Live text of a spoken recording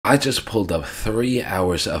I just pulled up 3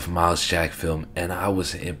 hours of Myles Jack film and I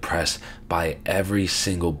was impressed by every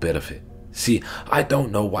single bit of it. See, I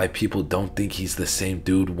don't know why people don't think he's the same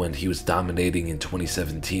dude when he was dominating in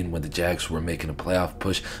 2017 when the Jags were making a playoff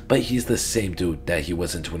push, but he's the same dude that he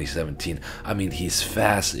was in 2017. I mean, he's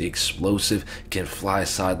fast, explosive, can fly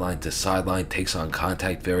sideline to sideline, takes on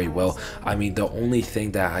contact very well. I mean, the only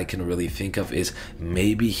thing that I can really think of is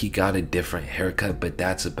maybe he got a different haircut, but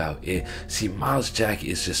that's about it. See, Myles Jack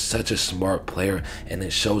is just such a smart player, and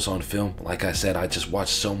it shows on film. Like I said, I just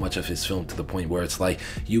watched so much of his film to the point where it's like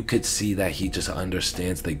you could see that he just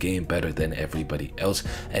understands the game better than everybody else,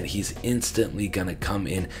 and he's instantly gonna come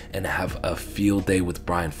in and have a field day with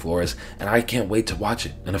Brian Flores, and I can't wait to watch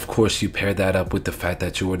it. And of course, you pair that up with the fact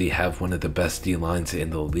that you already have one of the best D-lines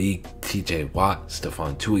in the league, TJ Watt,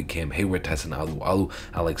 Stephon Tuitt, Cam Hayward, Tyson Alualu,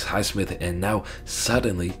 Alex Highsmith, and now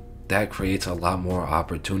suddenly that creates a lot more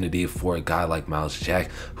opportunity for a guy like Myles Jack,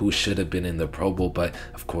 who should have been in the Pro Bowl, but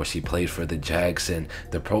of course he played for the Jags, and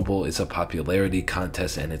the Pro Bowl is a popularity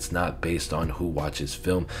contest and it's not based on who watches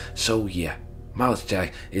film. So yeah, Myles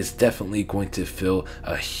Jack is definitely going to fill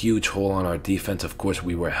a huge hole on our defense. Of course,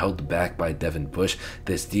 we were held back by Devin Bush.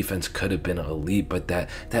 This defense could have been elite, but that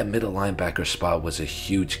middle linebacker spot was a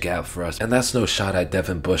huge gap for us. And that's no shot at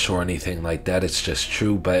Devin Bush or anything like that. It's just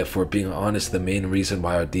true. But if we're being honest, the main reason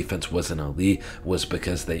why our defense wasn't elite was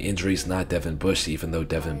because the injuries, not Devin Bush, even though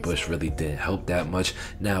Devin Bush really didn't help that much.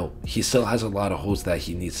 Now, he still has a lot of holes that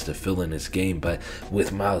he needs to fill in his game, but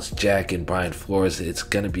with Myles Jack and Brian Flores, it's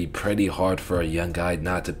going to be pretty hard for a young guy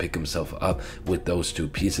not to pick himself up with those two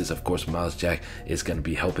pieces. Of course, Myles Jack is going to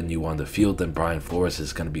be helping you on the field, and Brian Flores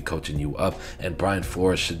is going to be coaching you up, and Brian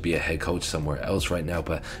Flores should be a head coach somewhere else right now,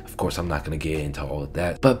 but of course I'm not going to get into all of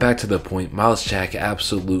that. But back to the point, Myles Jack,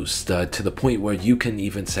 absolute stud, to the point where you can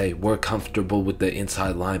even say we're comfortable with the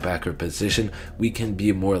inside linebacker position. We can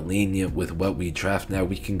be more lenient with what we draft now.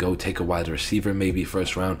 We can go take a wide receiver, maybe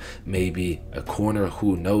first round, maybe a corner,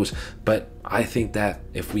 who knows. But I think that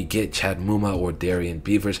if we get Chad Muma or Darian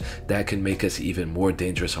Beavers, that can make us even more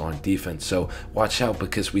dangerous on defense. So watch out,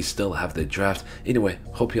 because we still have the draft. Anyway,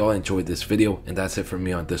 hope you all enjoyed this video, and that's it for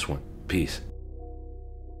me on this one. Peace.